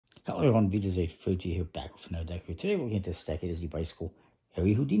Hello everyone, BJ's Fruity here back with another deck. Today we're going to this deck. It is the Bicycle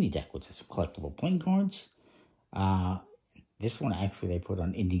Harry Houdini deck, which is some collectible playing cards. This one actually they put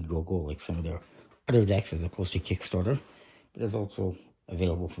on Indiegogo like some of their other decks as opposed to Kickstarter. But it's also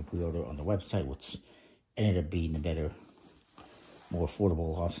available for pre-order on the website, which ended up being a better, more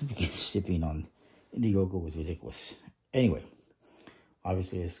affordable option because shipping on Indiegogo was ridiculous. Anyway,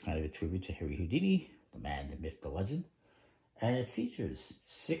 obviously it's kind of a tribute to Harry Houdini, the man, the myth, the legend. And it features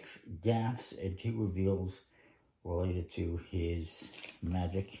 6 gaffes and 2 reveals related to his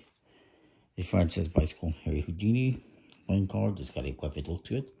magic. The front says Bicycle Harry Houdini playing card. It's got a weapon look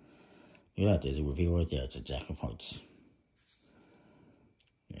to it. Yeah, there's a reveal right there. It's a Jack of Hearts.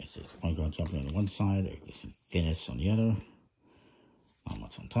 Yes, there's a playing card jumping on one side. There's some Finis on the other. Not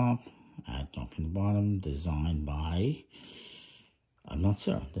much on top. Add jump in the bottom. Designed by... I'm not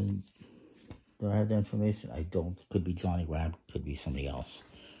sure. Do I have that information? I don't. Could be Johnny Wham. Could be somebody else.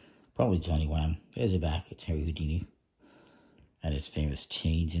 Probably Johnny Wham. There's it back. It's Harry Houdini. And his famous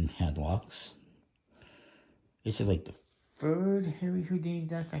change in headlocks. This is like the 3rd Harry Houdini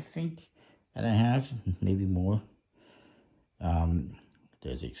deck, I think, that I have. Maybe more.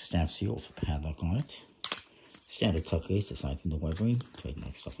 There's a stamp seal with a padlock on it. Standard tuck case aside from the weathering.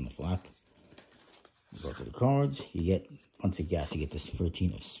 Trademark stuff on the flap. Go to the cards. You get, once a gas, you get this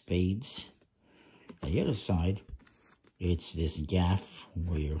 13 of spades. On the other side, it's this gaff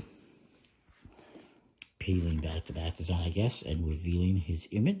where you're peeling back to back design, I guess, and revealing his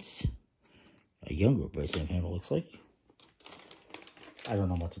image. A younger version of him, it looks like. I don't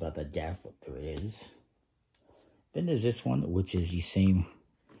know much about that gaff, but there it is. Then there's this one, which is the same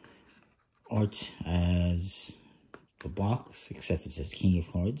art as the box, except it says King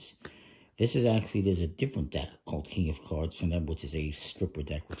of Cards. This is actually, there's a different deck called King of Cards from them, which is a stripper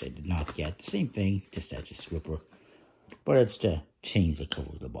deck, which I did not get. The same thing, just as a stripper. But it's to change the cover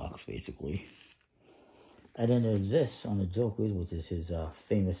of the box, basically. And then there's this on the Jokers, which is his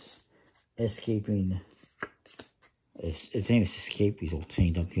famous escaping... His famous escape. He's all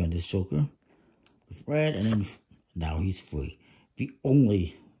chained up here on this Joker. With red, and then now he's free. The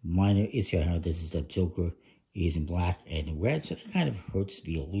only minor issue I have this is that Joker is in black and red, so it kind of hurts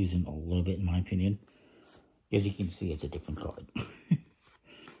the illusion a little bit, in my opinion. As you can see, it's a different card.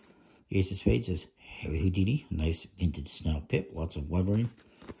 Here's the spade, says Harry Houdini. Nice vintage style pip, lots of weathering.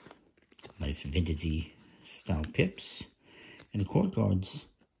 Nice vintagey style pips. And the court cards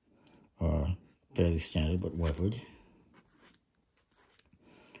are fairly standard, but weathered.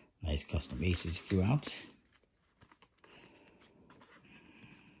 Nice custom aces throughout.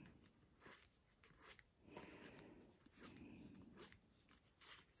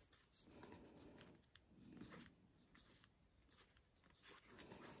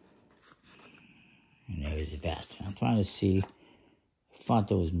 And there's that. I'm trying to see. I thought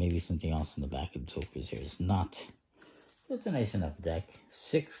there was maybe something else in the back of the Jokers here. It's not. It's a nice enough deck.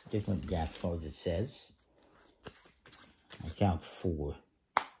 6 different gaff cards, it says. I count 4.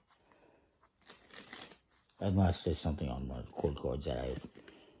 Unless there's something on one of the cord cards that I've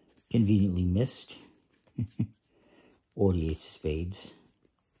conveniently missed. Or the Ace of Spades.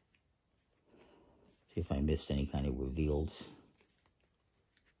 See if I missed any kind of reveals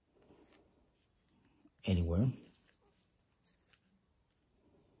anywhere.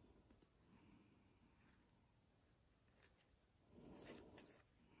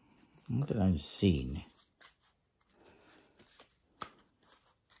 What did I see?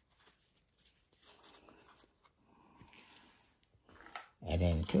 And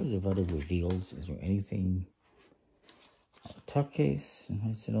then in terms of other reveals, is there anything on the tuck case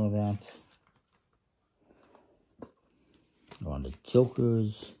nice to know about? Or on the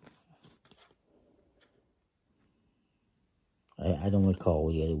Jokers? I don't recall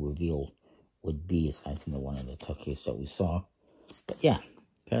what the other reveal would be aside from the one in the tuck case that we saw. But yeah,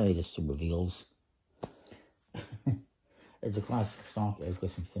 apparently there's some reveals. It's a classic stock,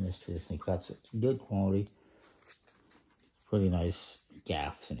 everything finished to this thing cuts. It's good quality. Pretty nice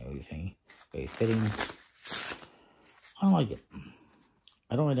gaffs and everything. Very fitting. I like it.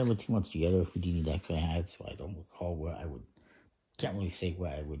 I don't remember too much the other Houdini decks I had, so I don't recall where I would... Can't really say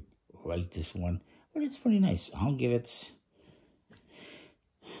where I would rate this one. But it's pretty nice. I'll give it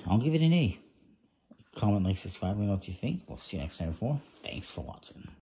an A. Comment, like, subscribe, and what you think. We'll see you next time for. Thanks for watching.